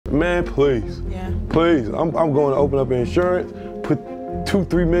man, please. Yeah. Please, I'm going to open up insurance, put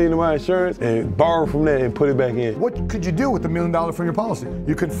 $2-3 million in my insurance and borrow from that and put it back in. What could you do with $1 million from your policy?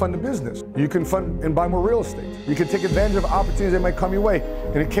 You can fund a business. You can fund and buy more real estate. You can take advantage of opportunities that might come your way.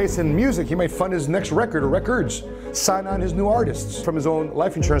 In a case in music, he might fund his next record or records, sign on his new artists from his own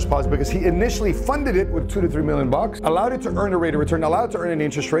life insurance policy because he initially funded it with $2 to $3 million, allowed it to earn a rate of return, allowed it to earn an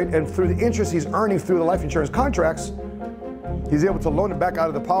interest rate, and through the interest he's earning through the life insurance contracts, he's able to loan it back out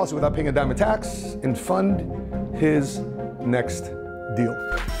of the policy without paying a dime of tax and fund his next deal.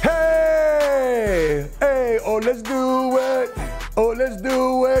 Hey, oh, let's do it. Oh, let's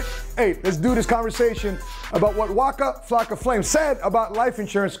do it. Hey, let's do this conversation about what WAKA FLOCKA Flame said about life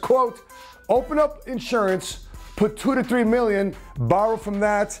insurance. Quote, open up insurance, put $2 to $3 million, borrow from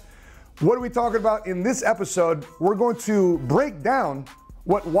that. What are we talking about in this episode? We're going to break down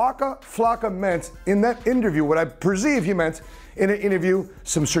what WAKA FLOCKA meant in that interview, what I perceive he meant in an interview,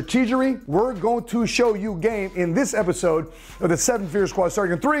 some strategery. We're going to show you game in this episode of the 7 Figure Squad,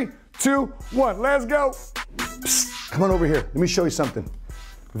 starting in 3, 2, 1. Let's go. Psst, come on over here. Let me show you something.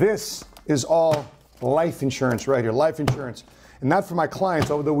 This is all life insurance right here, life insurance. And not for my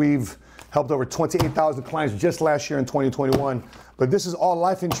clients, although we've helped over 28,000 clients just last year in 2021. But this is all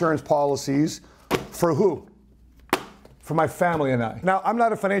life insurance policies for who? For my family and I. Now, I'm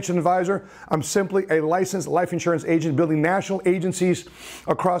not a financial advisor. I'm simply a licensed life insurance agent building national agencies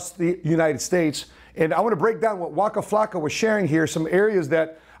across the United States. And I want to break down what WAKA FLOCKA was sharing here, some areas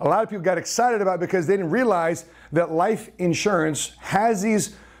that a lot of people got excited about because they didn't realize that life insurance has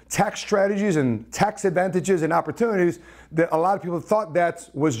these tax strategies and tax advantages and opportunities that a lot of people thought that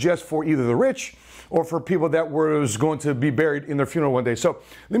was just for either the rich or for people that was going to be buried in their funeral one day. So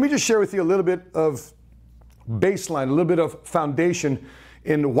let me just share with you a little bit of baseline, a little bit of foundation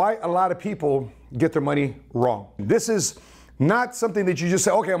in why a lot of people get their money wrong. This is not something that you just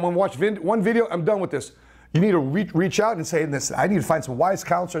say, okay, I'm gonna watch one video, I'm done with this. You need to reach out and say, this, I need to find some wise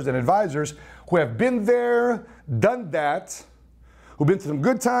counselors and advisors who have been there, done that, who've been through some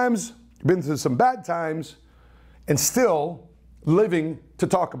good times, been through some bad times, and still living to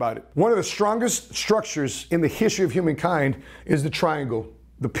talk about it. One of the strongest structures in the history of humankind is the triangle,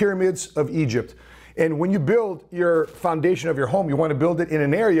 the pyramids of Egypt. And when you build your foundation of your home, you want to build it in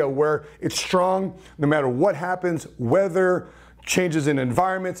an area where it's strong, no matter what happens, weather, changes in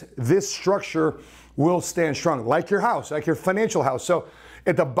environment, this structure will stand strong, like your house, like your financial house. So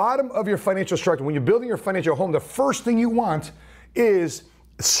at the bottom of your financial structure, when you're building your financial home, the first thing you want is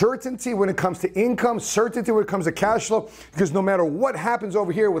certainty when it comes to income, certainty when it comes to cash flow, because no matter what happens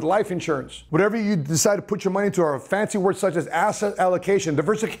over here with life insurance, whatever you decide to put your money into are fancy words such as asset allocation,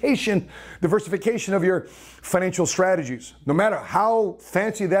 diversification of your financial strategies. No matter how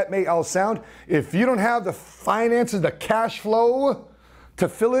fancy that may all sound, if you don't have the finances, the cash flow to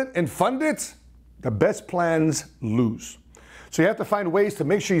fill it and fund it, the best plans lose. So you have to find ways to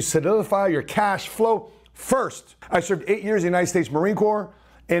make sure you solidify your cash flow first. I served 8 years in the United States Marine Corps.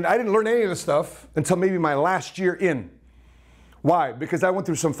 And I didn't learn any of this stuff until maybe my last year in. Why? Because I went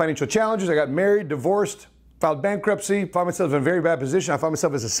through some financial challenges. I got married, divorced, filed bankruptcy, found myself in a very bad position. I found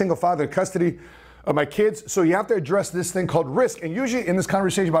myself as a single father in custody of my kids. So you have to address this thing called risk. And usually in this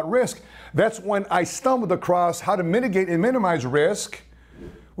conversation about risk, that's when I stumbled across how to mitigate and minimize risk,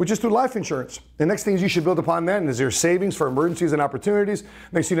 which is through life insurance. The next things you should build upon then is your savings for emergencies and opportunities.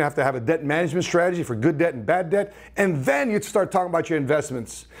 Next, you have to have a debt management strategy for good debt and bad debt. And then you start talking about your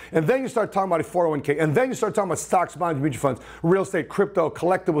investments. And then you start talking about a 401k. And then you start talking about stocks, bonds, mutual funds, real estate, crypto,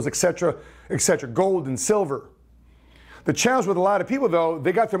 collectibles, etc., gold and silver. The challenge with a lot of people, though,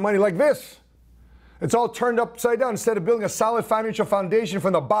 they got their money like this. It's all turned upside down. Instead of building a solid financial foundation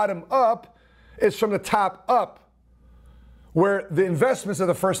from the bottom up, it's from the top up, where the investments are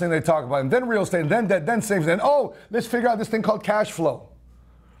the first thing they talk about, and then real estate, and then debt, then savings, and oh, let's figure out this thing called cash flow.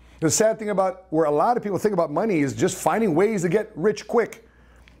 The sad thing about where a lot of people think about money is just finding ways to get rich quick.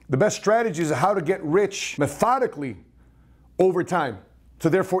 The best strategy is how to get rich methodically over time, so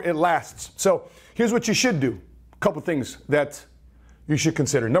therefore it lasts. So here's what you should do. A couple things that you should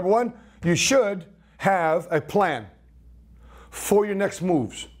consider. Number one, you should have a plan for your next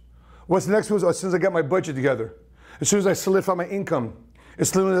moves. What's the next moves? As soon as I get my budget together, as soon as I solidify my income, as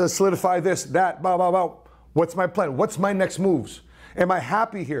soon as I solidify this, that, blah, blah, blah, what's my plan? What's my next moves? Am I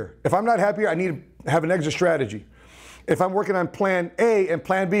happy here? If I'm not happy here, I need to have an exit strategy. If I'm working on plan A and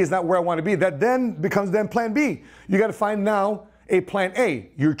plan B is not where I want to be, that then becomes then plan B. You got to find now a plan A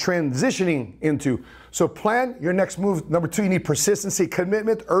you're transitioning into. So plan your next move. Number two, you need persistency,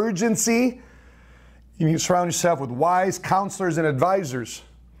 commitment, urgency. You need to surround yourself with wise counselors and advisors.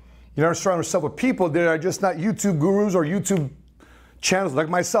 You never surround yourself with people that are just not YouTube gurus or YouTube channels like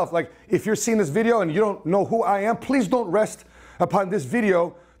myself. Like if you're seeing this video and you don't know who I am, please don't rest upon this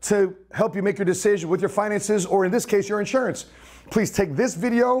video to help you make your decision with your finances, or in this case, your insurance. Please take this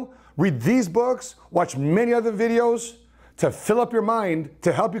video, read these books, watch many other videos to fill up your mind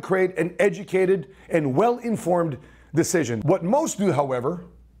to help you create an educated and well-informed decision. What most do, however,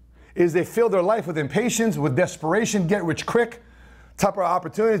 is they fill their life with impatience, with desperation, get rich quick, type of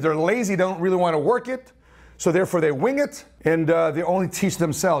opportunities. They're lazy, don't really want to work it, so therefore they wing it, and they only teach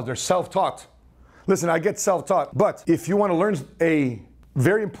themselves. They're self-taught. Listen, I get self-taught, but if you want to learn a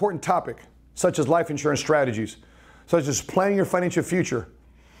very important topic, such as life insurance strategies, such as planning your financial future,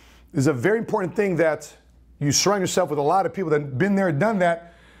 is a very important thing that you surround yourself with a lot of people that have been there, done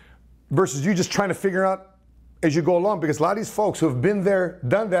that, versus you just trying to figure out as you go along. Because a lot of these folks who have been there,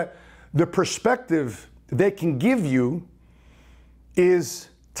 done that, the perspective they can give you is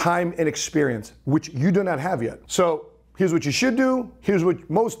time and experience, which you do not have yet. So here's what you should do, here's what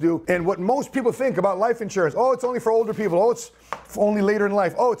most do, and what most people think about life insurance. Oh, it's only for older people. Oh, it's only later in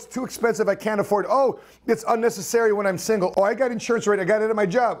life. Oh, it's too expensive, I can't afford it. Oh, it's unnecessary when I'm single. Oh, I got insurance right, I got it at my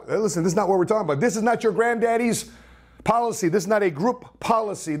job. Listen, this is not what we're talking about. This is not your granddaddy's policy. This is not a group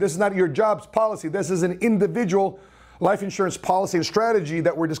policy. This is not your job's policy. This is an individual life insurance policy and strategy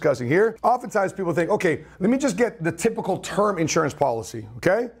that we're discussing here. Oftentimes people think, okay, let me just get the typical term insurance policy,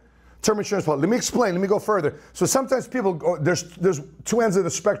 okay? Term insurance policy. Let me explain, let me go further. So sometimes people go, there's two ends of the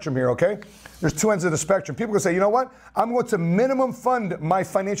spectrum here, okay? There's two ends of the spectrum. People will say, you know what? I'm going to minimum fund my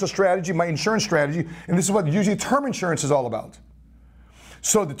financial strategy, my insurance strategy, and this is what usually term insurance is all about.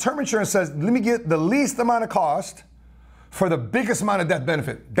 So the term insurance says, let me get the least amount of cost for the biggest amount of death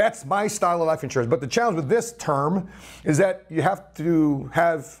benefit. That's my style of life insurance. But the challenge with this term is that you have to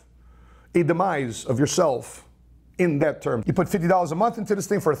have a demise of yourself in that term. You put $50 a month into this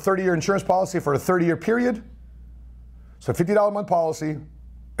thing for a 30-year insurance policy for a 30-year period. So $50 a month policy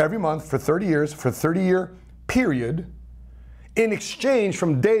every month for 30 years, for a 30-year period. In exchange,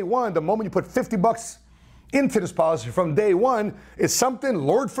 from day one, the moment you put 50 bucks into this policy from day one, is something,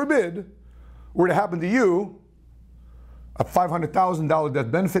 Lord forbid, were to happen to you, a $500,000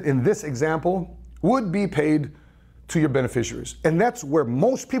 death benefit in this example would be paid to your beneficiaries. And that's where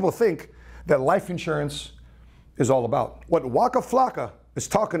most people think that life insurance is all about. What WAKA FLOCKA is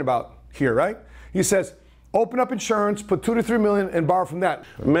talking about here, right? He says, open up insurance, put 2 to 3 million and borrow from that.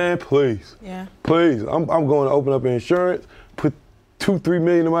 Man, please. Yeah. Please. I'm going to open up insurance, put 2-3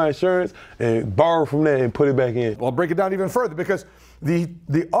 million in my insurance and borrow from that and put it back in. Well, I'll break it down even further, because the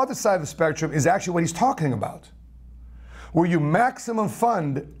other side of the spectrum is actually what he's talking about, where you maximum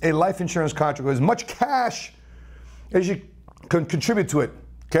fund a life insurance contract with as much cash as you can contribute to it,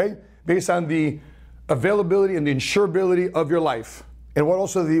 okay? Based on the availability and the insurability of your life. And what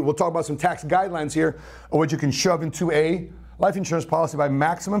also, we'll talk about some tax guidelines here on what you can shove into a life insurance policy by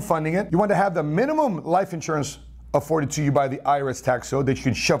maximum funding it. You want to have the minimum life insurance afforded to you by the IRS tax code that you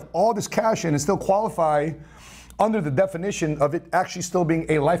can shove all this cash in and still qualify under the definition of it actually still being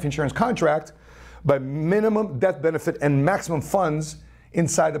a life insurance contract by minimum death benefit and maximum funds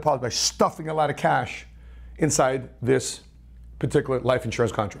inside the policy, by stuffing a lot of cash inside this particular life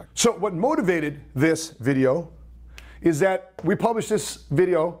insurance contract. So what motivated this video is that we published this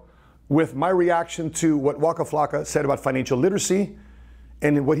video with my reaction to what WAKA FLOCKA said about financial literacy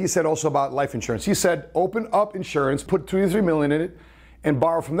and what he said also about life insurance. He said, open up insurance, put 2 to 3 million in it, and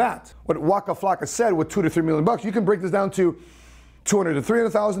borrow from that. What WAKA FLOCKA said with 2 to 3 million bucks, you can break this down to $200,000 to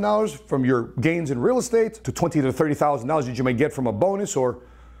 $300,000 from your gains in real estate to $20,000 to $30,000 that you may get from a bonus or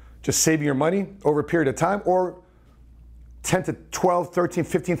just saving your money over a period of time, or $10,000 to $12,000,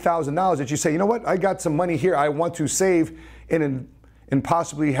 $13,000, $15,000 that you say, you know what, I got some money here I want to save and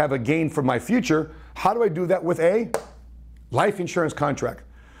possibly have a gain for my future. How do I do that with a life insurance contract?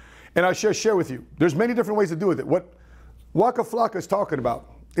 And I'll share with you, there's many different ways to do with it. What WAKA FLOCKA is talking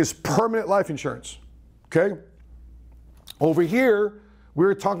about is permanent life insurance, okay? Over here,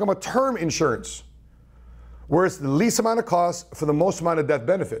 we're talking about term insurance, where it's the least amount of cost for the most amount of death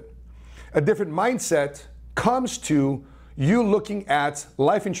benefit. A different mindset comes to you looking at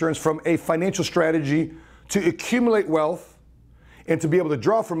life insurance from a financial strategy to accumulate wealth and to be able to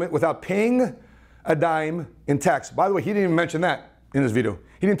draw from it without paying a dime in tax. By the way, he didn't even mention that in this video.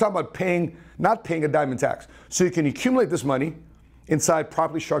 He didn't talk about not paying a dime in tax. So you can accumulate this money inside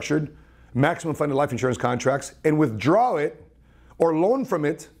properly structured, maximum funded life insurance contracts and withdraw it or loan from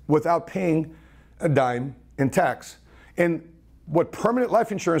it without paying a dime in tax. And what permanent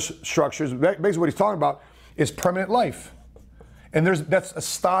life insurance structures, basically what he's talking about, is permanent life. And that's a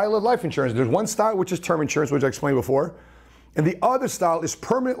style of life insurance. There's one style, which is term insurance, which I explained before. And the other style is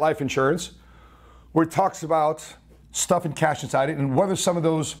permanent life insurance, where it talks about stuff in cash inside it, and what are some of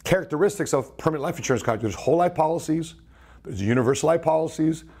those characteristics of permanent life insurance contracts? There's whole life policies, there's universal life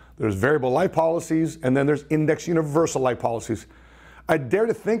policies, there's variable life policies, and then there's index universal life policies. I dare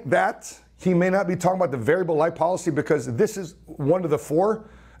to think that he may not be talking about the variable life policy because this is one of the four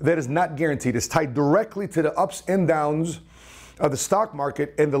that is not guaranteed. It's tied directly to the ups and downs of the stock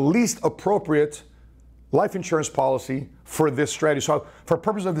market and the least appropriate life insurance policy for this strategy. So for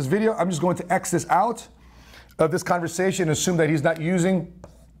purpose of this video, I'm just going to X this out of this conversation and assume that he's not using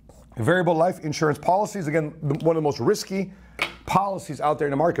variable life insurance policies. Again, one of the most risky policies out there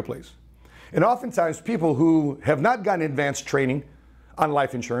in the marketplace. And oftentimes people who have not gotten advanced training on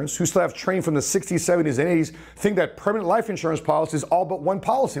life insurance, who still have training from the 60s, 70s, and 80s, think that permanent life insurance policy is all but one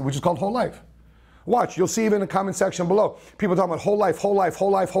policy, which is called whole life. Watch, you'll see even in the comment section below, people talking about whole life, whole life,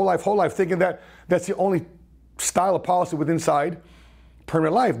 whole life, whole life, whole life, thinking that that's the only style of policy within inside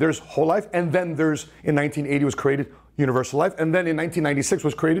permanent life. There's whole life, and then there's, in 1980 was created universal life, and then in 1996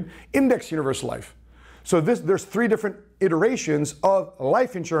 was created index universal life. So there's three different iterations of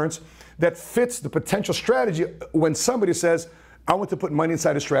life insurance that fits the potential strategy when somebody says, I want to put money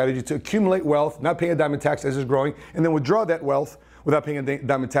inside a strategy to accumulate wealth, not paying a dime in tax as it's growing, and then withdraw that wealth without paying a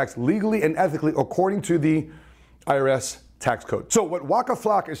dime in tax legally and ethically according to the IRS tax code. So what WAKA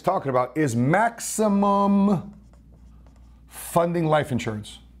FLOCKA is talking about is maximum funding life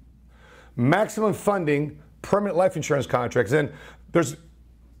insurance. Maximum funding permanent life insurance contracts. And there's a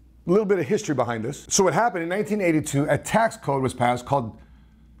little bit of history behind this. So what happened in 1982, a tax code was passed called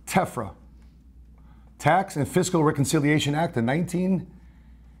TEFRA, Tax and Fiscal Reconciliation Act of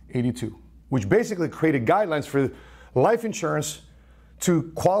 1982, which basically created guidelines for life insurance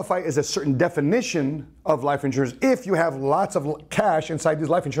to qualify as a certain definition of life insurance if you have lots of cash inside these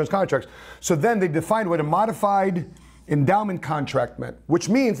life insurance contracts. So then they defined what a modified endowment contract meant, which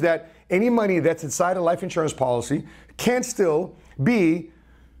means that any money that's inside a life insurance policy can still be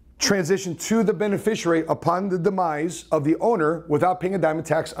transitioned to the beneficiary upon the demise of the owner without paying a dime in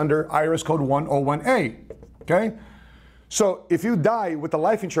tax under IRS Code 101A, okay? So if you die with a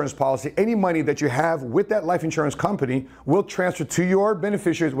life insurance policy, any money that you have with that life insurance company will transfer to your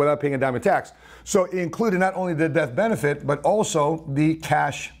beneficiaries without paying a dime in tax. So it included not only the death benefit, but also the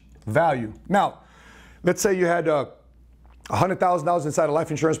cash value. Now, let's say you had $100,000 inside a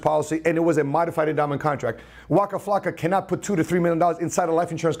life insurance policy and it was a modified endowment contract. WAKA FLOCKA cannot put $2 to $3 million inside a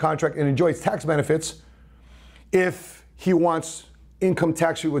life insurance contract and enjoy its tax benefits if he wants income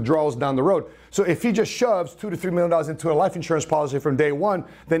tax withdrawals down the road. So if he just shoves $2 to $3 million into a life insurance policy from day one,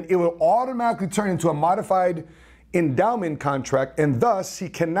 then it will automatically turn into a modified endowment contract, and thus he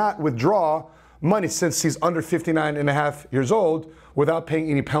cannot withdraw money since he's under 59 and a half years old without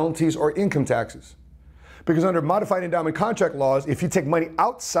paying any penalties or income taxes. Because under modified endowment contract laws, if you take money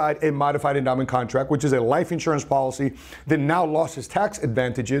outside a modified endowment contract, which is a life insurance policy that now lost its tax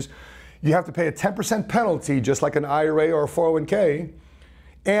advantages, you have to pay a 10% penalty, just like an IRA or a 401k,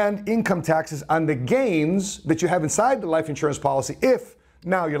 and income taxes on the gains that you have inside the life insurance policy if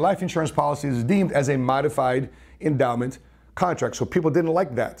now your life insurance policy is deemed as a modified endowment contract. So people didn't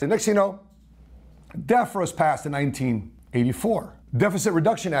like that. The next thing you know, DEFRA was passed in 1984. Deficit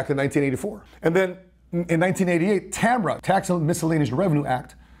Reduction Act in 1984. And then in 1988, TAMRA, Tax and Miscellaneous Revenue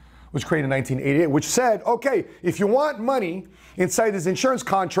Act, was created in 1988, which said, okay, if you want money inside these insurance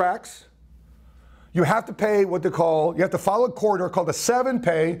contracts, you have to pay what they call, you have to follow a corridor called the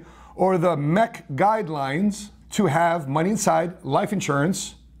 7-pay or the MEC guidelines to have money inside life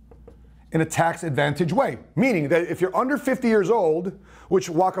insurance in a tax advantage way. Meaning that if you're under 50 years old, which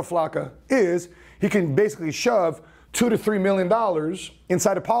WAKA FLOCKA is, he can basically shove $2 to $3 million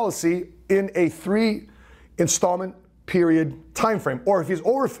inside a policy in a 3 installment period time frame. Or if he's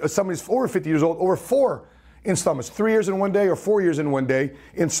over, somebody's over 50 years old, over 4 installments, 3 years in one day or 4 years in one day,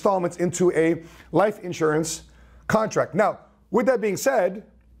 installments into a life insurance contract. Now, with that being said,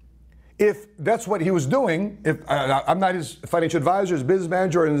 if that's what he was doing, if I'm not his financial advisor, his business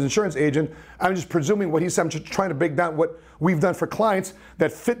manager, or his insurance agent, I'm just presuming what he said. I'm just trying to break down what we've done for clients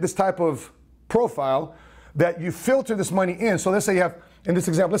that fit this type of profile, that you filter this money in. So let's say you have, in this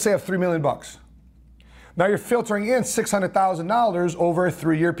example, let's say you have $3 million. Now you're filtering in $600,000 over a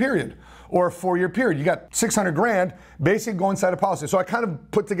 3-year period or a 4-year period. You got 600 grand basically going inside a policy. So I kind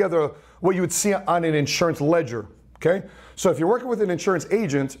of put together what you would see on an insurance ledger, okay? So if you're working with an insurance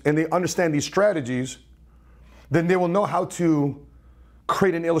agent and they understand these strategies, then they will know how to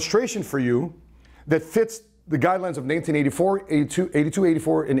create an illustration for you that fits the guidelines of 1984, 82,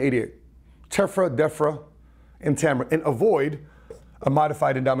 84, and 88. TEFRA, DEFRA, and TAMRA, and avoid a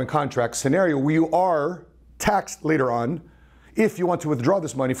modified endowment contract scenario where you are taxed later on If you want to withdraw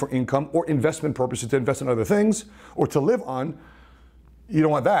this money for income or investment purposes to invest in other things or to live on, you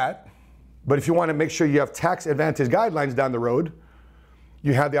don't want that. But if you want to make sure you have tax advantage guidelines down the road,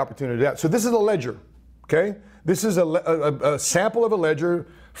 you have the opportunity to do that. So this is a ledger, okay? This is a sample of a ledger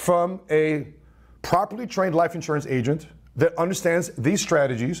from a properly trained life insurance agent that understands these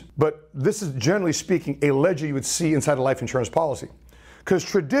strategies, but this is generally speaking a ledger you would see inside a life insurance policy. Because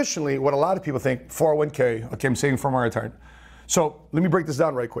traditionally, what a lot of people think, 401k, okay, I'm saving for my retirement. So let me break this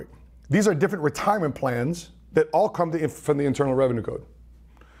down right quick. These are different retirement plans that all come from the Internal Revenue Code.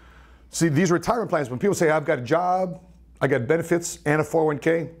 See, these retirement plans, when people say, I've got a job, I got benefits, and a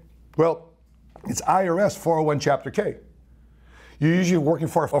 401k, well, it's IRS 401 Chapter K. You're usually working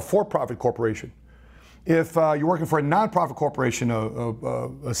for a for-profit corporation. If you're working for a nonprofit corporation, a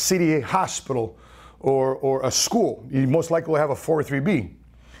CDA hospital, or a school, you most likely will have a 403B.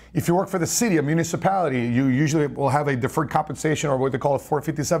 If you work for the city, a municipality, you usually will have a deferred compensation or what they call a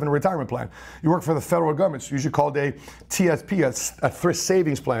 457 retirement plan. You work for the federal government, it's usually called a TSP, a thrift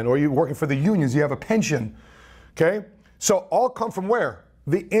savings plan, or you're working for the unions, you have a pension, okay? So all come from where?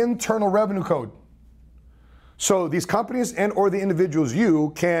 The Internal Revenue Code. So these companies and or the individuals,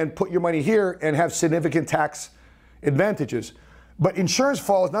 you can put your money here and have significant tax advantages. But insurance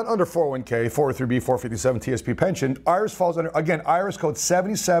falls not under 401k, 403b, 457, TSP pension. IRS falls under, again, IRS code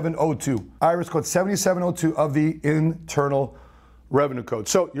 7702. IRS code 7702 of the Internal Revenue Code.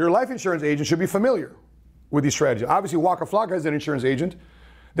 So your life insurance agent should be familiar with these strategies. Obviously, WAKA FLOCKA is an insurance agent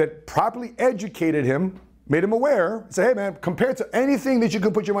that properly educated him, made him aware, say, hey man, compared to anything that you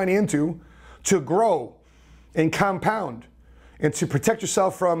can put your money into to grow and compound and to protect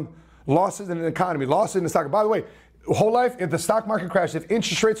yourself from losses in an economy, losses in the stock. By the way, whole life, if the stock market crashes, if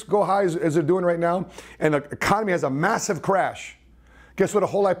interest rates go high as they're doing right now, and the economy has a massive crash, guess what a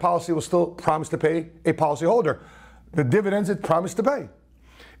whole life policy will still promise to pay a policyholder? The dividends it promised to pay.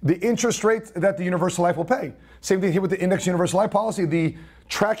 The interest rate that the universal life will pay. Same thing here with the index universal life policy. The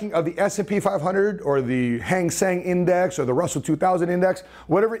tracking of the S&P 500 or the Hang Seng index or the Russell 2000 index,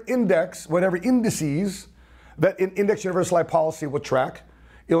 whatever index, whatever indices that an index universal life policy will track,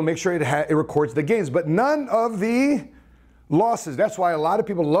 it'll make sure it records the gains, but none of the losses. That's why a lot of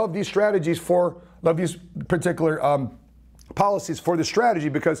people love these strategies love these particular policies for the strategy,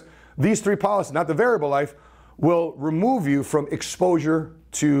 because these three policies, not the variable life, will remove you from exposure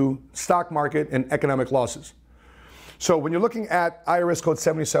to stock market and economic losses. So when you're looking at IRS code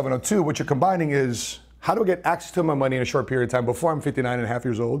 7702, what you're combining is, how do I get access to my money in a short period of time before I'm 59 and a half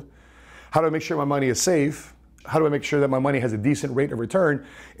years old? How do I make sure my money is safe? How do I make sure that my money has a decent rate of return?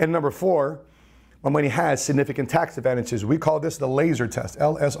 And number four, my money has significant tax advantages. We call this the laser test,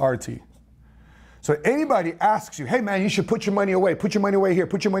 LSRT. So anybody asks you, hey man, you should put your money away here, put your money away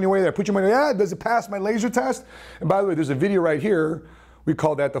there, put your money away, yeah, does it pass my laser test? And by the way, there's a video right here, we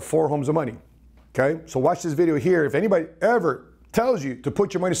call that the 4 homes of money, okay? So watch this video here. If anybody ever tells you to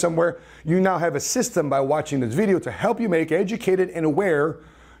put your money somewhere, you now have a system by watching this video to help you make educated and aware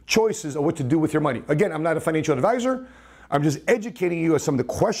choices of what to do with your money. Again, I'm not a financial advisor. I'm just educating you on some of the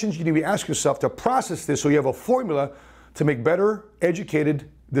questions you need to ask yourself to process this so you have a formula to make better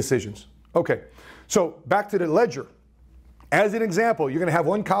educated decisions. Okay, so back to the ledger. As an example, you're gonna have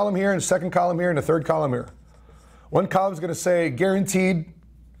one column here and a second column here and a third column here. One column is gonna say guaranteed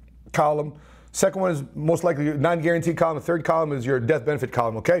column. Second one is most likely your non-guaranteed column. The third column is your death benefit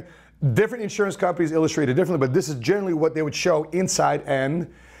column, okay? Different insurance companies illustrate it differently, but this is generally what they would show inside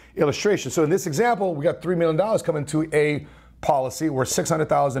an illustration. So in this example, we got $3 million coming to a policy where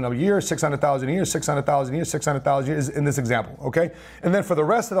 $600,000 a year, $600,000 a year, $600,000 a year, $600,000 a year is in this example, okay? And then for the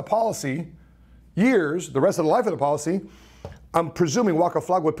rest of the policy years, the rest of the life of the policy, I'm presuming WAKA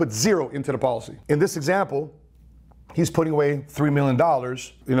FLOCKA would put 0 into the policy. In this example, he's putting away $3 million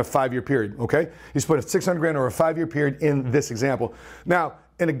in a 5-year period, okay? He's putting $600,000 over a 5-year period in this example. Now,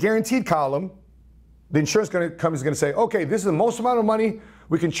 in a guaranteed column, the insurance company is going to say, okay, this is the most amount of money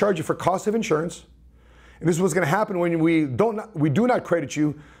we can charge you for cost of insurance. And this is what's going to happen when we do not credit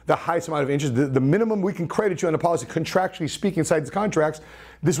you the highest amount of interest. The minimum we can credit you on the policy, contractually speaking, inside the contracts,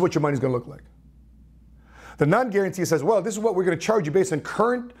 this is what your money is going to look like. The non-guarantee says, well, this is what we're going to charge you based on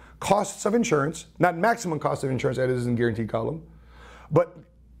current costs of insurance, not maximum cost of insurance, that is in guaranteed column. But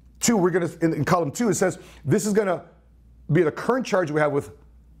in column 2, it says, this is going to be the current charge we have with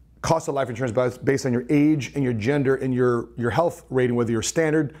cost of life insurance based on your age and your gender and your health rating, whether you're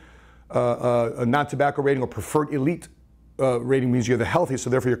standard, a non-tobacco rating or preferred elite rating means you're the healthiest, so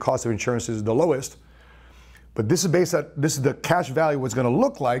therefore your cost of insurance is the lowest. But this is this is the cash value, what's going to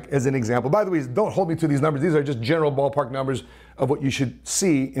look like as an example. By the way, don't hold me to these numbers. These are just general ballpark numbers of what you should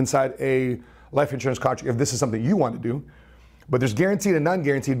see inside a life insurance contract if this is something you want to do. But there's guaranteed and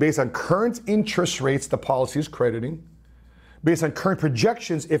non-guaranteed based on current interest rates the policy is crediting, based on current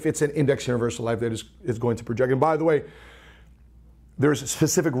projections if it's an index universal life that is going to project. And by the way, there's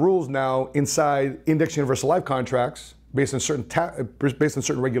specific rules now inside index universal life contracts based on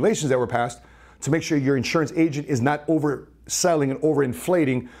certain regulations that were passed to make sure your insurance agent is not overselling and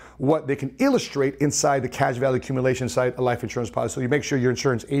overinflating what they can illustrate inside the cash value accumulation side of life insurance policy. So you make sure your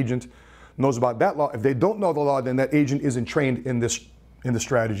insurance agent knows about that law. If they don't know the law, then that agent isn't trained in the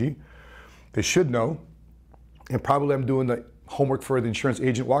strategy. They should know. And probably I'm doing the homework for the insurance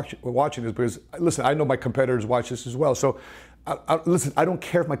agent watching this because, listen, I know my competitors watch this as well. So listen, I don't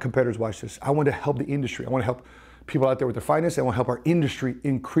care if my competitors watch this. I want to help the industry. I want to help people out there with their finances. I want to help our industry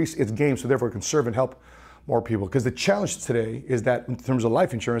increase its game so therefore it can serve and help more people. Because the challenge today is that in terms of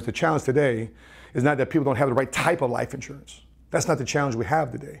life insurance, the challenge today is not that people don't have the right type of life insurance. That's not the challenge we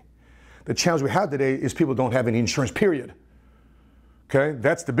have today. The challenge we have today is people don't have any insurance, period. Okay,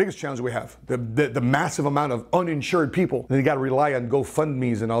 that's the biggest challenge we have. The massive amount of uninsured people. And you got to rely on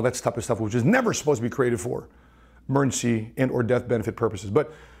GoFundMe's and all that type of stuff, which is never supposed to be created for emergency and or death benefit purposes.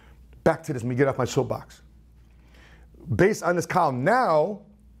 But back to this, let me get off my soapbox. Based on this column now,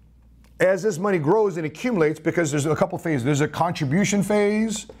 as this money grows and accumulates, because there's a couple phases. There's a contribution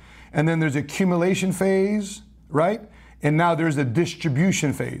phase, and then there's accumulation phase, right? And now there's a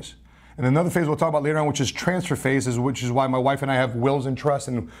distribution phase. And another phase we'll talk about later on, which is transfer phases, which is why my wife and I have wills and trusts,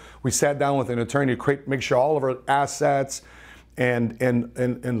 and we sat down with an attorney to make sure all of our assets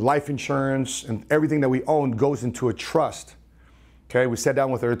and life insurance and everything that we own goes into a trust. Okay, we sat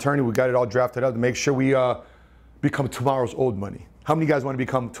down with our attorney, we got it all drafted up to make sure we become tomorrow's old money. How many of you guys want to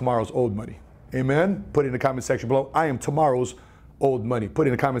become tomorrow's old money? Amen? Put it in the comment section below. I am tomorrow's old money. Put it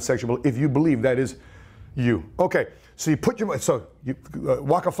in the comment section below if you believe that is you. Okay, so you put your money,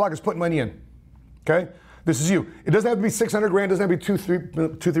 WAKA FLOCKA is putting money in. Okay, this is you. It doesn't have to be 600 grand, it doesn't have to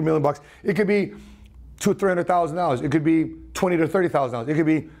be 2-3 million bucks. It could be $200,000-$300,000. It could be $20,000 to $30,000. It could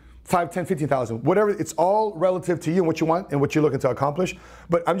be $5,000, $10,000, $15,000. Whatever. It's all relative to you and what you want and what you're looking to accomplish.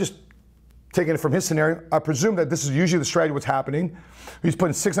 But I'm just taking it from his scenario. I presume that this is usually the strategy what's happening. He's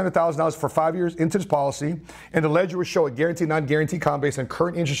putting $600,000 for 5 years into this policy, and the ledger will show a guaranteed, non-guaranteed column based on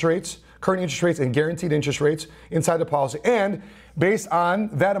current interest rates and guaranteed interest rates inside the policy. And based on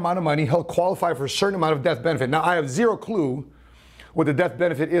that amount of money, he'll qualify for a certain amount of death benefit. Now, I have zero clue what the death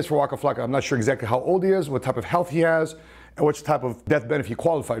benefit is for WAKA FLOCKA. I'm not sure exactly how old he is, what type of health he has, and which type of death benefit he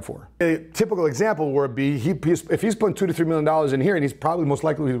qualified for. A typical example would be if he's putting $2 to $3 million in here, and he's probably most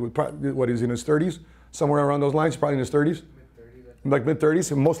likely, what, he's in his 30s, somewhere around those lines, probably in his 30s, like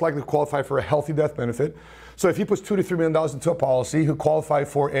mid-30s, and most likely qualify for a healthy death benefit. So if he puts $2 to $3 million into a policy, he'll qualify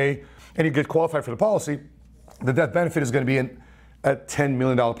for and he gets qualified for the policy, the death benefit is going to be a $10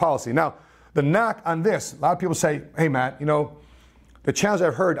 million policy. Now, the knock on this, a lot of people say, hey, Matt, you know, the challenge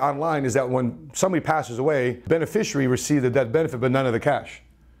I've heard online is that when somebody passes away, beneficiary receives the death benefit, but none of the cash.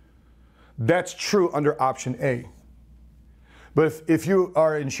 That's true under option A. But if you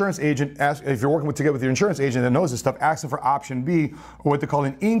are an insurance agent, if you're working together with your insurance agent that knows this stuff, ask them for option B, or what they call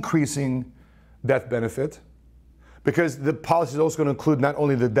an increasing death benefit, because the policy is also going to include not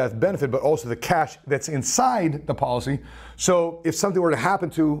only the death benefit, but also the cash that's inside the policy. So if something were to happen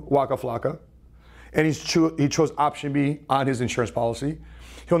to WAKA FLOCKA, and he chose option B on his insurance policy,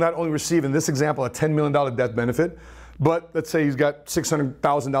 he'll not only receive, in this example, a $10 million death benefit, but let's say he's got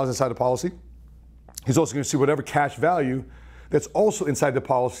 $600,000 inside the policy. He's also going to see whatever cash value that's also inside the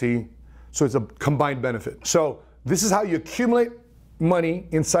policy, so it's a combined benefit. So this is how you accumulate money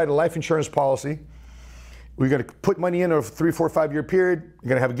inside a life insurance policy. We're going to put money in over a 3, 4, 5 year period. You're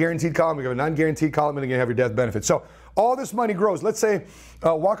going to have a guaranteed column, you're going to have a non-guaranteed column, and you're going to have your death benefit. So all this money grows. Let's say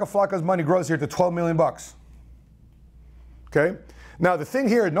WAKA FLOCKA's money grows here to $12 million bucks. Okay? Now the thing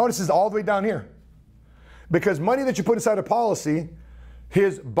here, notice is all the way down here. Because money that you put inside a policy,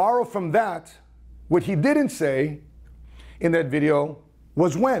 his borrow from that, what he didn't say in that video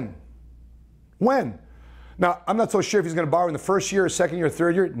was when. When? Now, I'm not so sure if he's going to borrow in the first year, second year,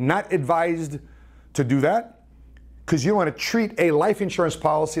 third year. Not advised to do that, because you want to treat a life insurance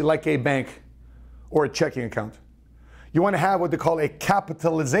policy like a bank or a checking account. You want to have what they call a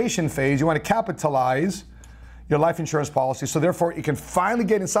capitalization phase. You want to capitalize your life insurance policy, so therefore you can finally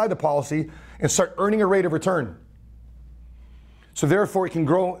get inside the policy and start earning a rate of return. So therefore it can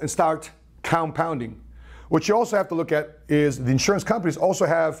grow and start compounding. What you also have to look at is the insurance companies also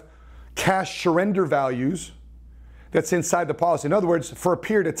have cash surrender values that's inside the policy. In other words, for a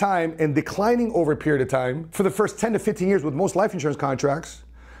period of time and declining over a period of time, for the first 10 to 15 years with most life insurance contracts,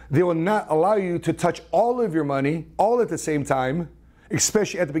 they will not allow you to touch all of your money all at the same time,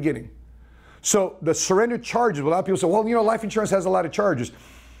 especially at the beginning. So the surrender charges, a lot of people say, well, you know, life insurance has a lot of charges.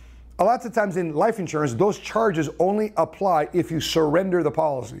 A lot of times in life insurance, those charges only apply if you surrender the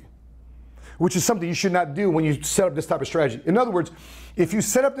policy, which is something you should not do when you set up this type of strategy. In other words, if you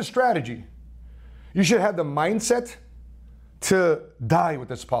set up the strategy, you should have the mindset to die with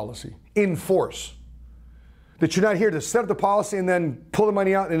this policy in force. That you're not here to set up the policy and then pull the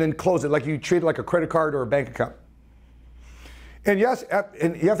money out and then close it like you treat it like a credit card or a bank account. And you have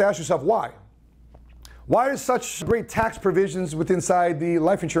to ask yourself why. Why are such great tax provisions within inside the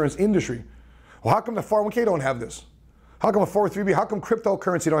life insurance industry? Well, how come the 401k don't have this? How come a 403b? How come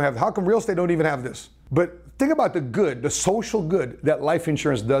cryptocurrency don't have it? How come real estate don't even have this? But think about the good, the social good that life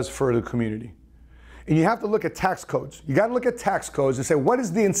insurance does for the community. And you have to look at tax codes. You got to look at tax codes and say, what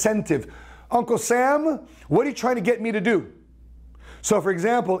is the incentive? Uncle Sam, what are you trying to get me to do? So for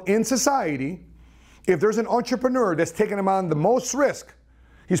example, in society, if there's an entrepreneur that's taking on the most risk,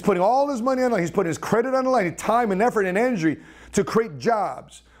 he's putting all his money on the line, he's putting his credit on the line, time and effort and energy to create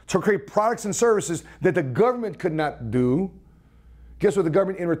jobs, to create products and services that the government could not do. Guess what the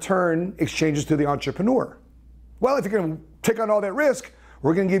government in return exchanges to the entrepreneur? Well, if you're going to take on all that risk,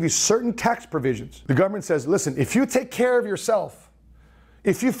 we're going to give you certain tax provisions. The government says, listen, if you take care of yourself,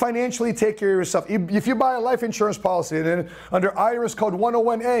 if you financially take care of yourself, if you buy a life insurance policy and then under IRS code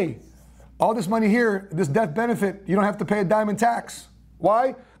 101A, all this money here, this death benefit, you don't have to pay a dime in tax.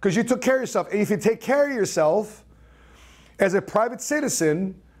 Why? Because you took care of yourself. And if you take care of yourself as a private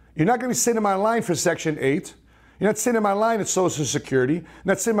citizen, you're not going to be sitting in my line for Section 8. You're not sitting in my line at Social Security. You're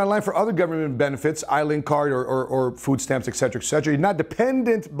not sitting in my line for other government benefits, island card or food stamps, et cetera, et cetera. You're not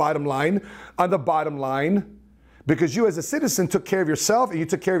dependent, bottom line, on the bottom line because you as a citizen took care of yourself and you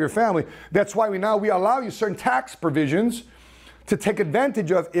took care of your family. That's why we allow you certain tax provisions to take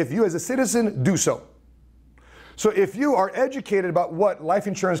advantage of if you as a citizen do so. So if you are educated about what life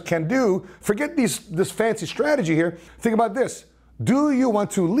insurance can do, forget this fancy strategy here. Think about this. Do you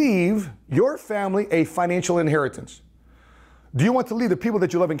want to leave your family a financial inheritance? Do you want to leave the people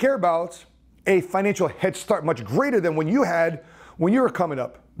that you love and care about a financial head start much greater than when you had when you were coming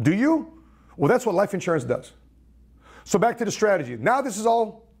up? Do you? Well, that's what life insurance does. So back to the strategy. Now this is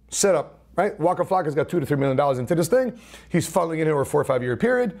all set up. Right? WAKA FLOCKA's got $2 to $3 million into this thing. He's funneling it over a 4 or 5 year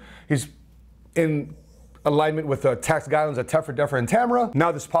period. He's in alignment with the tax guidelines at TEFRA, DEFRA, and TAMRA.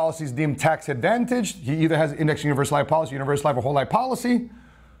 Now this policy is deemed tax advantaged. He either has index universal life policy, universal life, or whole life policy.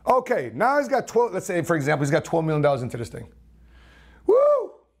 Okay, now he's got 12, let's say for example, he's got $12 million into this thing.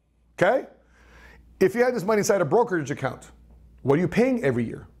 Woo! Okay? If you had this money inside a brokerage account, what are you paying every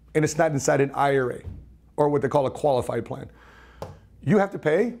year? And it's not inside an IRA or what they call a qualified plan. You have to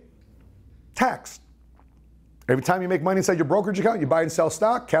pay tax. Every time you make money inside your brokerage account, you buy and sell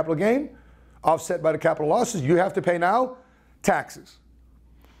stock, capital gain, offset by the capital losses, you have to pay now taxes.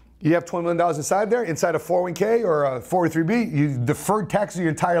 You have $20 million inside there, inside a 401k or a 403b, you deferred taxes your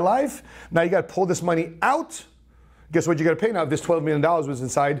entire life. Now you got to pull this money out. Guess what you got to pay now? If this $12 million was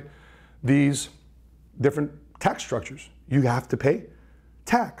inside these different tax structures, you have to pay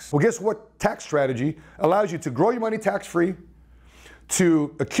tax. Well, guess what tax strategy allows you to grow your money tax-free,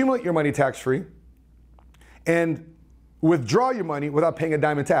 to accumulate your money tax-free, and withdraw your money without paying a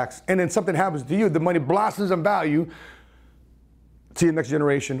dime in tax. And then something happens to you, the money blossoms in value to your next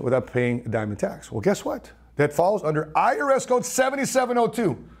generation without paying a dime in tax. Well, guess what? That falls under IRS code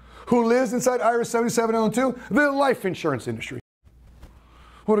 7702. Who lives inside IRS 7702? The life insurance industry.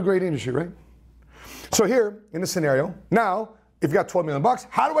 What a great industry, right? So here, in this scenario, now, if you got $12 million,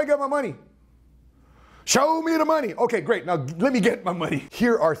 how do I get my money? Show me the money. Okay, great. Now let me get my money.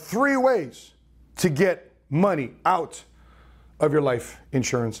 Here are 3 ways to get money out of your life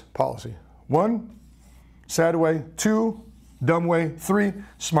insurance policy. 1, sad way. 2, dumb way. 3,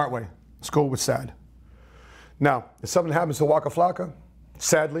 smart way. Let's go with sad. Now, if something happens to WAKA FLOCKA,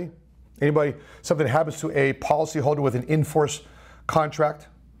 sadly, something happens to a policyholder with an in-force contract,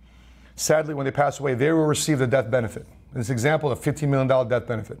 sadly, when they pass away, they will receive the death benefit. In this example, a $15 million death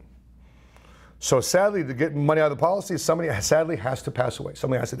benefit. So sadly, to get money out of the policy, somebody sadly has to pass away.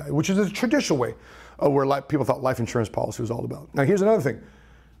 Somebody has to die, which is a traditional way of where people thought life insurance policy was all about. Now here's another thing,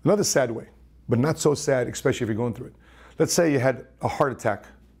 another sad way, but not so sad, especially if you're going through it. Let's say you had a heart attack,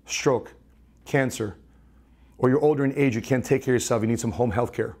 stroke, cancer, or you're older in age, you can't take care of yourself, you need some home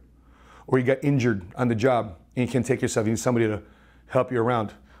health care. Or you got injured on the job and you can't take care of yourself, you need somebody to help you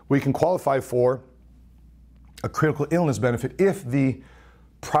around. Well, you can qualify for a critical illness benefit if the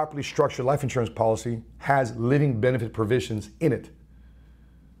properly structured life insurance policy has living benefit provisions in it.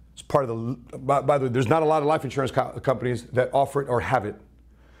 It's part of the, by the way, there's not a lot of life insurance companies that offer it or have it,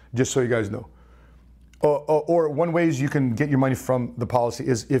 just so you guys know. Or one way you can get your money from the policy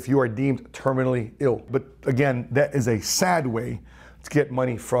is if you are deemed terminally ill. But again, that is a sad way to get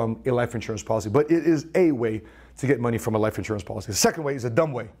money from a life insurance policy. But it is a way to get money from a life insurance policy. The second way is a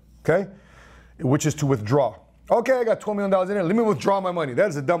dumb way, okay? Which is to withdraw. Okay, I got $12 million in there. Let me withdraw my money. That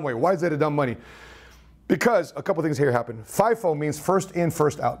is a dumb way. Why is that a dumb money? Because a couple things here happen. FIFO means first in,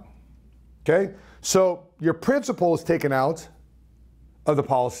 first out. Okay? So your principal is taken out of the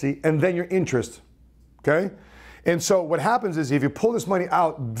policy and then your interest. Okay? And so what happens is if you pull this money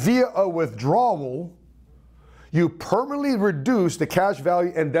out via a withdrawal, you permanently reduce the cash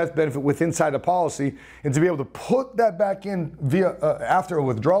value and death benefit within inside the policy, and to be able to put that back in via after a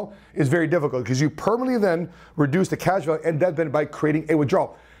withdrawal is very difficult because you permanently then reduce the cash value and death benefit by creating a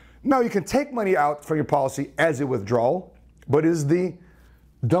withdrawal. Now you can take money out from your policy as a withdrawal, but it is the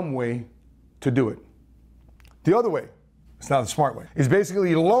dumb way to do it. The other way, it's not the smart way, is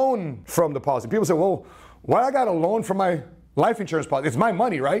basically loan from the policy. People say, well, why I got a loan from my life insurance policy? It's my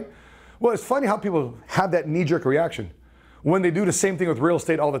money, right? Well, it's funny how people have that knee-jerk reaction when they do the same thing with real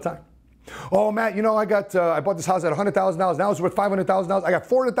estate all the time. Oh, Matt, you know, I bought this house at $100,000. Now it's worth $500,000. I got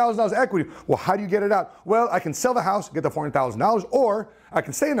 $400,000 equity. Well, how do you get it out? Well, I can sell the house, get the $400,000, or I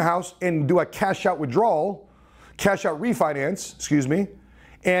can stay in the house and do a cash out withdrawal, cash out refinance, excuse me,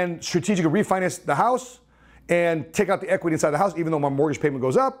 and strategically refinance the house and take out the equity inside the house, even though my mortgage payment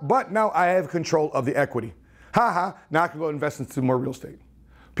goes up. But now I have control of the equity. Now I can go invest into more real estate.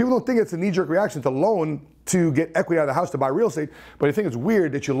 People don't think it's a knee-jerk reaction to loan to get equity out of the house to buy real estate, but I think it's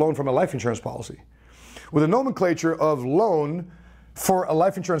weird that you loan from a life insurance policy. With the nomenclature of loan for a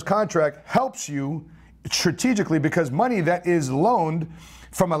life insurance contract helps you strategically because money that is loaned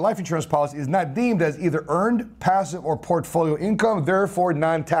from a life insurance policy is not deemed as either earned, passive, or portfolio income, therefore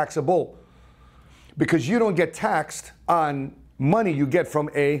non-taxable. Because you don't get taxed on money you get from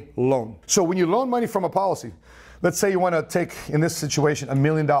a loan. So when you loan money from a policy, let's say you want to take, in this situation, $1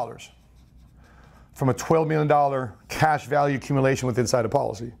 million from a $12 million cash value accumulation within inside a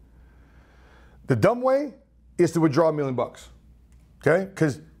policy. The dumb way is to withdraw $1 million, okay?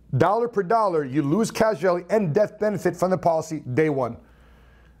 Because dollar per dollar, you lose cash value and death benefit from the policy day one,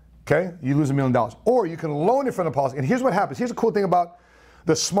 okay? You lose $1 million. Or you can loan it from the policy. And here's what happens. Here's a cool thing about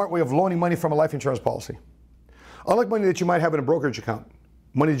the smart way of loaning money from a life insurance policy. Unlike money that you might have in a brokerage account,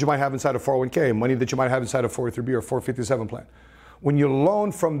 money that you might have inside a 401k, money that you might have inside a 403b or 457 plan. When you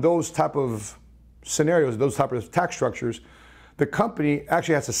loan from those type of scenarios, those type of tax structures, the company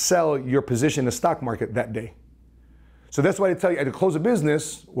actually has to sell your position in the stock market that day. So that's why they tell you at the close of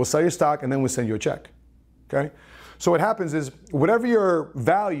business, we'll sell your stock and then we'll send you a check, okay? So what happens is whatever your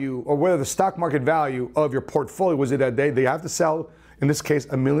value or whether the stock market value of your portfolio was that day, they have to sell, in this case,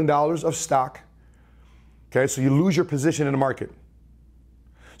 $1 million of stock, okay? So you lose your position in the market.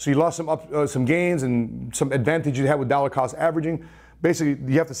 So you lost some gains and some advantage you had with dollar cost averaging. Basically,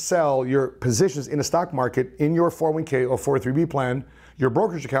 you have to sell your positions in the stock market in your 401k or 403b plan, your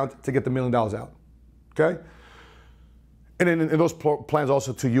brokerage account, to get the $1 million out, okay? And then in those plans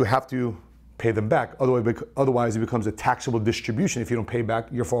also too, you have to pay them back. Otherwise, it becomes a taxable distribution. If you don't pay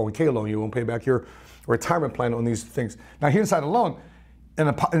back your 401k loan, you won't pay back your retirement plan on these things. Now here inside a loan, in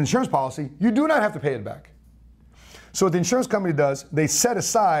an insurance policy, you do not have to pay it back. So what the insurance company does, they set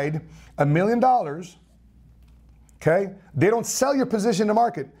aside $1 million, okay? They don't sell your position in the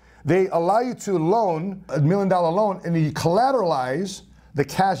market. They allow you to loan $1 million loan and you collateralize the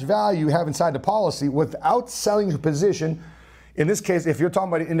cash value you have inside the policy without selling your position. In this case, if you're talking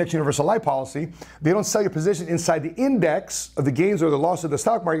about an index universal life policy, they don't sell your position inside the index of the gains or the loss of the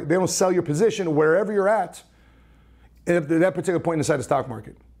stock market. They don't sell your position wherever you're at that particular point inside the stock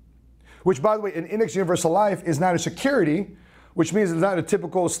market. Which, by the way, an index universal life is not a security, which means it's not a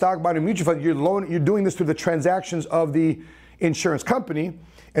typical stock, bond, and mutual fund. You're doing this through the transactions of the insurance company,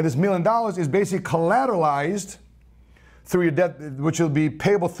 and this $1 million is basically collateralized through your death, which will be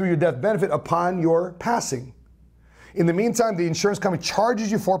payable through your death benefit upon your passing. In the meantime, the insurance company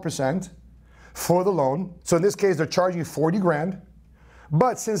charges you 4% for the loan. So in this case, they're charging you 40 grand.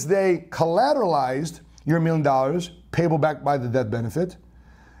 But since they collateralized your $1 million payable back by the death benefit,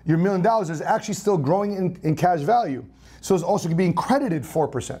 your $1 million is actually still growing in cash value. So it's also being credited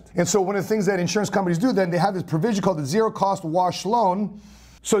 4%. And so one of the things that insurance companies do then, they have this provision called the zero cost wash loan.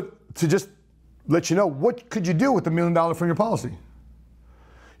 So to just let you know, what could you do with the $1 million from your policy?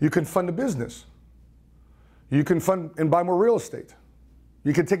 You can fund a business. You can fund and buy more real estate.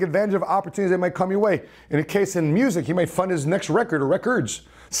 You can take advantage of opportunities that might come your way. In a case in music, he might fund his next record or records,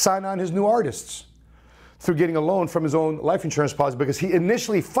 sign on his new artists through getting a loan from his own life insurance policy because he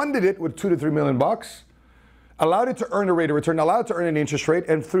initially funded it with $2 to $3 million. allowed it to earn a rate of return, allowed it to earn an interest rate,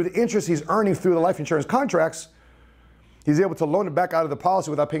 and through the interest he's earning through the life insurance contracts, he's able to loan it back out of the policy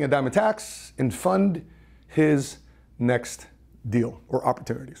without paying a dime of tax and fund his next deal or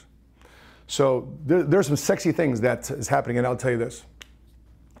opportunities. So there's some sexy things that is happening, and I'll tell you this.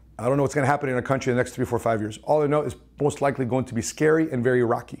 I don't know what's going to happen in our country in the next 3, 4, 5 years. All I know is most likely going to be scary and very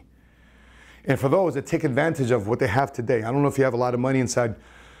rocky. And for those that take advantage of what they have today, I don't know if you have a lot of money inside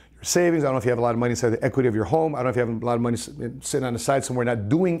your savings. I don't know if you have a lot of money inside the equity of your home. I don't know if you have a lot of money sitting on the side somewhere not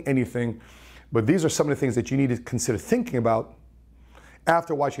doing anything. But these are some of the things that you need to consider thinking about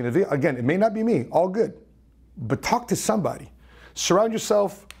after watching the video. Again, it may not be me, all good. But talk to somebody. Surround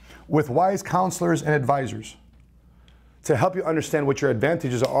yourself with wise counselors and advisors to help you understand what your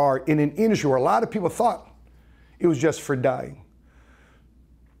advantages are in an industry where a lot of people thought it was just for dying.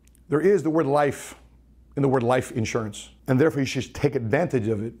 There is the word life in the word life insurance, and therefore you should take advantage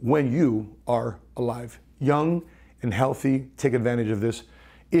of it when you are alive. Young and healthy, take advantage of this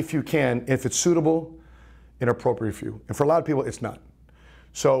if you can, if it's suitable and appropriate for you. And for a lot of people, it's not.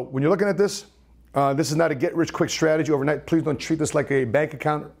 So when you're looking at this, this is not a get-rich-quick strategy overnight. Please don't treat this like a bank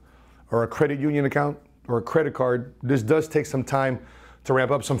account or a credit union account or a credit card. This does take some time to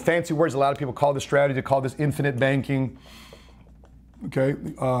ramp up. Some fancy words a lot of people call this strategy. They call this infinite banking. Okay,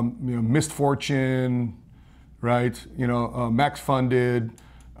 missed fortune, right? Max funded,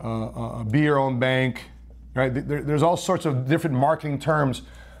 be your own bank, right? There's all sorts of different marketing terms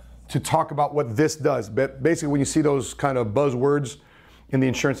to talk about what this does. But basically, when you see those kind of buzzwords in the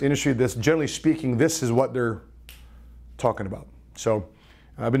insurance industry, this, generally speaking, this is what they're talking about. So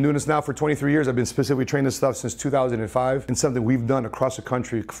I've been doing this now for 23 years. I've been specifically training this stuff since 2005, and something we've done across the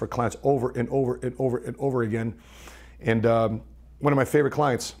country for clients over and over and over and over again. And one of my favorite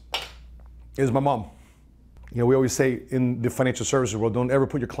clients is my mom. We always say in the financial services world, don't ever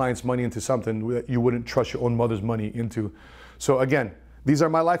put your client's money into something that you wouldn't trust your own mother's money into. So again, these are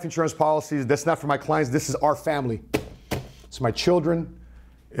my life insurance policies. That's not for my clients. This is our family. It's my children.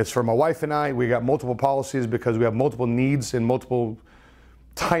 It's for my wife and I. We got multiple policies because we have multiple needs and multiple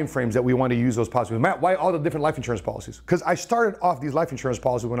time frames that we want to use those policies. Matt, why all the different life insurance policies? Because I started off these life insurance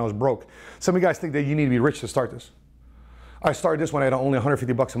policies when I was broke. Some of you guys think that you need to be rich to start this. I started this when I had only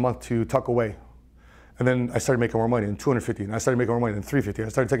 $150 a month to tuck away. And then I started making more money, and $250, and I started making more money, and $350. I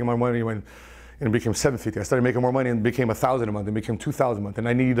started taking my money and it became $750. I started making more money and it became $1,000 a month, and became $2,000 a month. And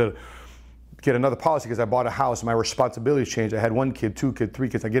I needed to get another policy because I bought a house, and my responsibilities changed. I had 1 kid, 2 kids, 3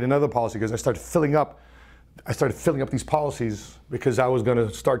 kids. I get another policy because I started filling up these policies because I was going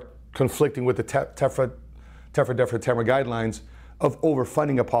to start conflicting with the TEFRA guidelines of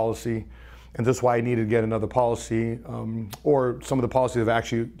overfunding a policy. And that's why I needed to get another policy, or some of the policies have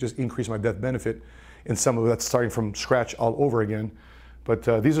actually just increased my death benefit, and some of that's starting from scratch all over again. But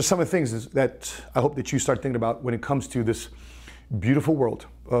these are some of the things that I hope that you start thinking about when it comes to this beautiful world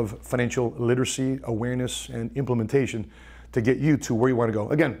of financial literacy, awareness, and implementation to get you to where you want to go.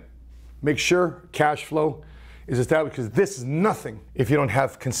 Again, make sure cash flow is established, because this is nothing if you don't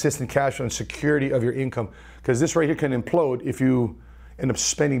have consistent cash flow and security of your income, because this right here can implode if you end up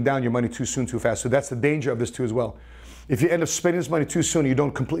spending down your money too soon, too fast. So that's the danger of this too as well. If you end up spending this money too soon, you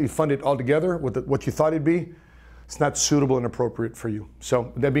don't completely fund it altogether with what you thought it'd be, it's not suitable and appropriate for you. So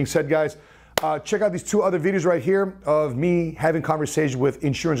with that being said, guys, check out these 2 other videos right here of me having conversations with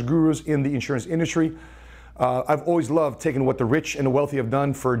insurance gurus in the insurance industry. I've always loved taking what the rich and the wealthy have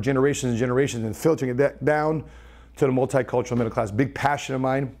done for generations and generations and filtering it down to the multicultural middle class. Big passion of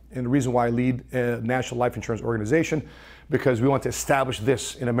mine, and the reason why I lead a national life insurance organization, because we want to establish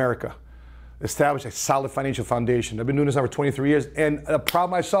this in America. Establish a solid financial foundation. I've been doing this now for 23 years, and the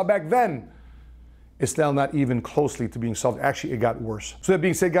problem I saw back then is now not even closely to being solved. Actually, it got worse. So that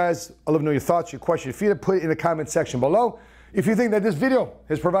being said, guys, I'd love to know your thoughts, your questions. If you put it in the comment section below. If you think that this video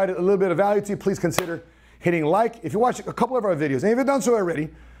has provided a little bit of value to you, please consider hitting like. If you watched a couple of our videos, and if you have done so already,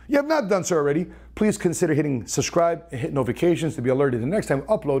 you have not done so already, please consider hitting subscribe and hit notifications to be alerted the next time we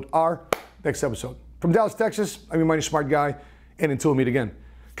upload our next episode. From Dallas, Texas, I'm your money smart guy, and until we meet again,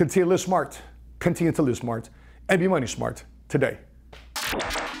 continue to live smart, continue to live smart, and be money smart today.